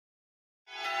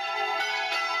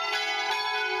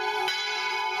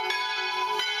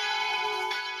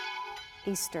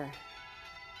Easter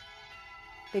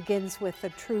begins with the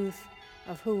truth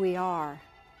of who we are,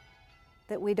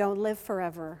 that we don't live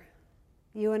forever.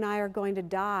 You and I are going to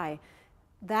die.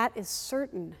 That is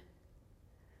certain.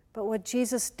 But what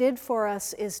Jesus did for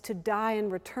us is to die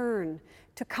and return,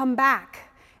 to come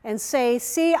back and say,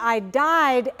 see, I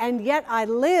died and yet I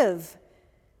live.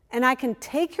 And I can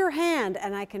take your hand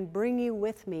and I can bring you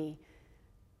with me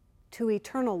to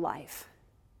eternal life.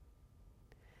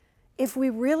 If we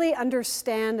really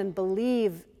understand and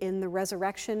believe in the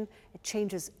resurrection, it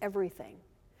changes everything.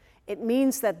 It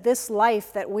means that this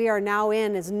life that we are now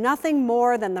in is nothing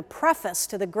more than the preface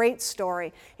to the great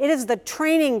story. It is the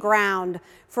training ground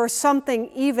for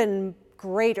something even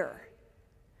greater.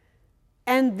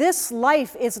 And this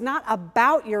life is not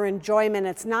about your enjoyment.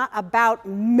 It's not about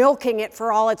milking it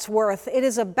for all it's worth. It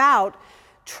is about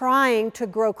trying to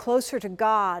grow closer to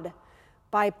God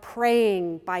by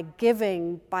praying, by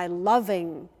giving, by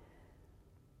loving.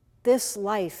 This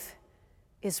life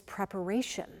is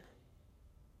preparation.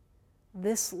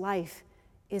 This life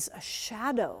is a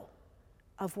shadow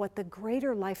of what the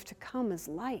greater life to come is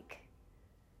like.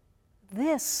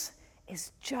 This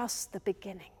is just the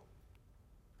beginning.